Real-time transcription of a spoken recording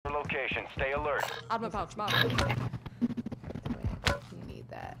location. Stay alert. Armor pouch, mark. You need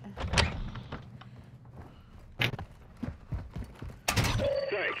that.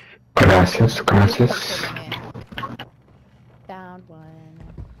 Gracias, gracias. Down one.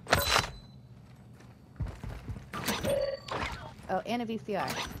 Oh, and a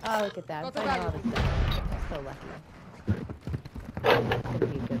VCR. Oh, look at that. I'm finding all this stuff. I'm so lucky. That's gonna be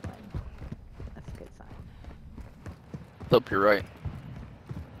a good one. That's a good sign. Hope you're right.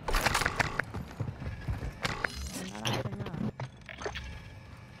 I'm not hiding wrong.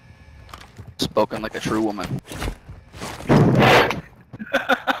 Spoken like a true woman.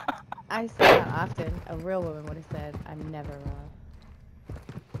 I say that often. A real woman would have said, I'm never wrong.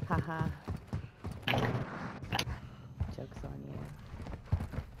 Haha. Joke's on you.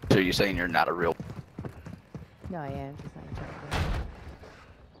 So you're saying you're not a real... No, I am. Just not a joke.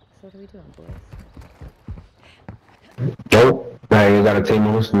 So what are we doing, boys? Nope. Nah, you got a team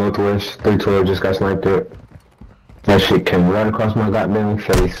on us, Northwest, 312 just got sniped at. That shit came right across my goddamn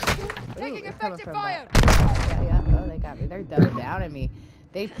face. Taking effective fire! Yeah, oh, they got me. They're double down at me.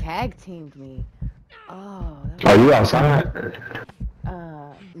 They tag teamed me. Oh. Are you outside?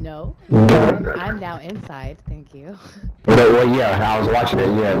 No. Yeah. I'm now inside. Thank you. Well, yeah, I was watching it.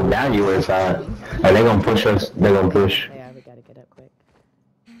 Yeah, now you inside. Are they gonna push us? They gonna push. Yeah, we gotta get up quick.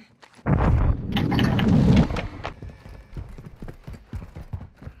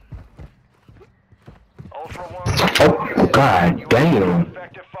 Ultra One. Oh, god damn.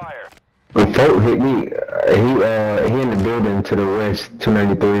 Effective fire. The folk hit me. He in the building to the west,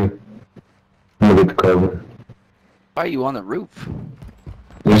 293. I'm gonna get the cover. Why are you on the roof?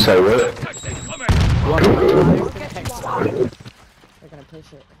 You say what? They're gonna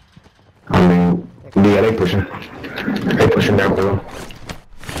push it. I mean, yeah, they pushing. They pushing down below.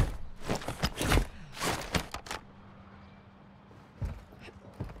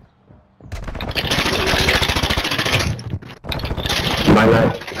 My bad.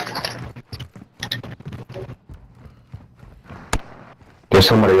 There's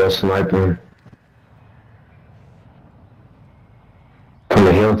somebody else sniping. From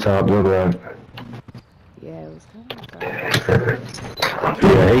the hilltop, look like. Yeah, it was kind of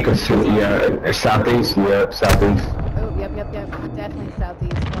Yeah, he can see, yeah, southeast, yeah, southeast. Oh, yep. Definitely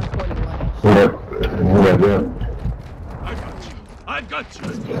southeast, 141-ish. Yep. I've got you.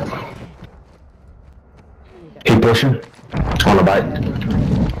 He pushing on the bike.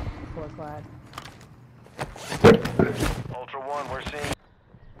 4 quad. Yep. Ultra One, we're seeing.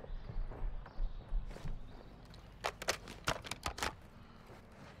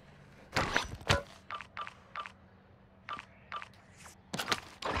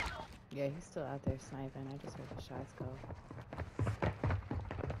 Yeah, he's still out there sniping. I just heard the shots go.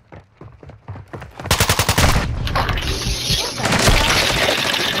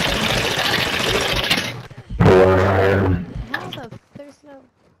 How the... There's no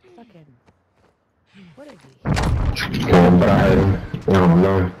fucking... What is he? Yeah, but I heard him. I don't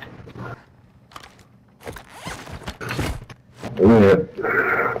know. Yeah.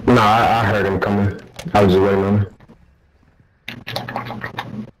 No, I heard him coming. I was just waiting on him.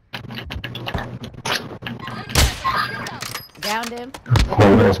 Downed him.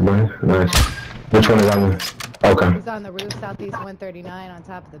 Oh, nice, boy. Nice. Which one is on there? Okay. He's on the roof, southeast 139, on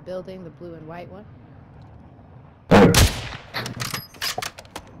top of the building, the blue and white one.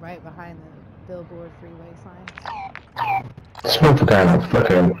 Right behind the billboard freeway sign. This motherfucker had a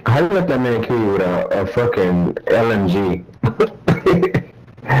fucking... How you let that man kill you with a fucking LMG?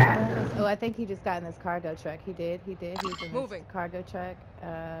 Oh, I think he just got in this cargo truck. He did. He was in this cargo truck.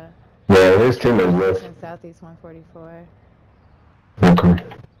 Yeah, his team is left. In southeast 144. Okay.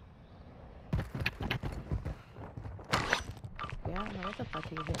 Yeah, I don't know what the fuck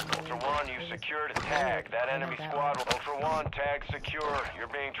he was hitting. Ultra One, you secured a tag. That enemy squad. Ultra One, tag secure. You're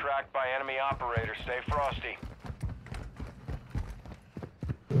being tracked by enemy operators. Stay frosty.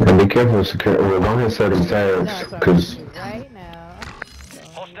 And be careful, secure. Well, go ahead and set them tags, because... Right now.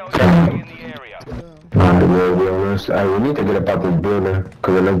 Hostile UAV in the area. Alright, well, be honest. We need to get up out this building,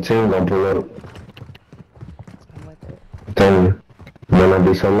 because another team gonna pull up. I'm with it. Then, might not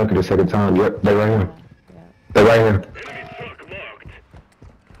be so lucky the second time. Yep, they right here. Yeah. They right here.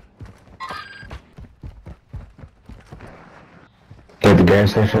 At the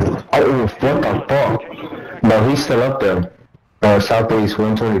gas station. Oh, what the fuck? No, he's still up there. Southeast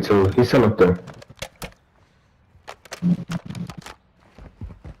 122. He's still up there.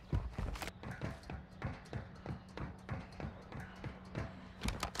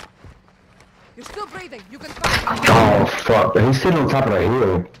 You're still breathing. You can fight. Oh fuck! He's sitting on top of the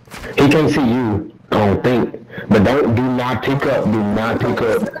hill. He can't see you. I don't think. But do not pick up. Do not pick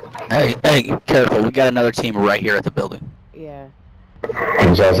up. Hey, careful. We got another team right here at the building. Yeah.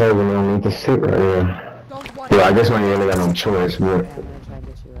 I'm just saying we don't need to sit right here. Don't worry. Well, I guess when you really got no choice, but Yeah, I'm gonna try and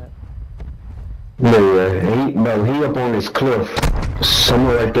get you up. yeah, he up on this cliff,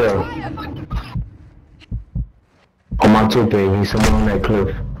 somewhere right there. On my two ping, he's somewhere on that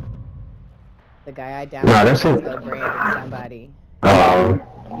cliff. The guy I downed Nah, that's is it. the brand somebody.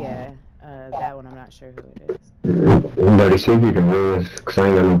 Yeah, that one I'm not sure who it is. Buddy, see if you can win, cause I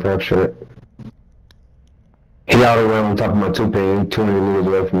ain't got no prep shit. He all the way on top of my two ping, 200 meters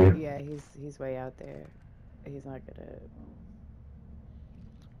away from me. Yeah, he's way out there. He's not gonna.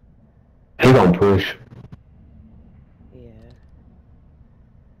 He gonna push. Yeah.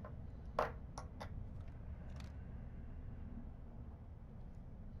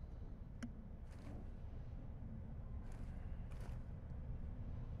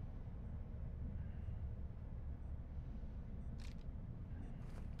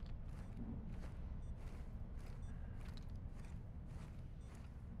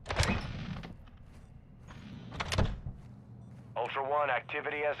 Ultra One,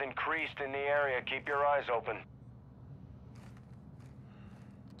 activity has increased in the area. Keep your eyes open.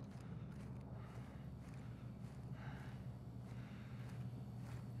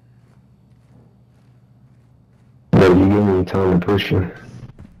 But you give me time to push you.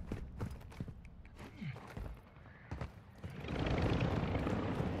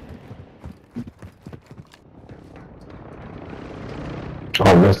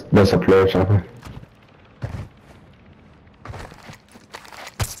 Oh, that's a player chopper.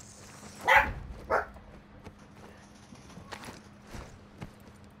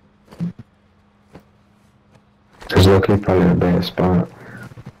 Cause look, he's probably in a bad spot.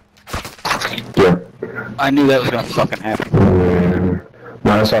 Yeah. I knew that was gonna fucking happen. Yeah.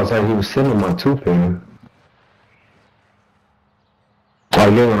 No, that's why I was like, he was sitting on my two pin. Oh,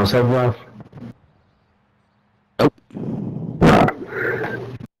 you ain't on self-life?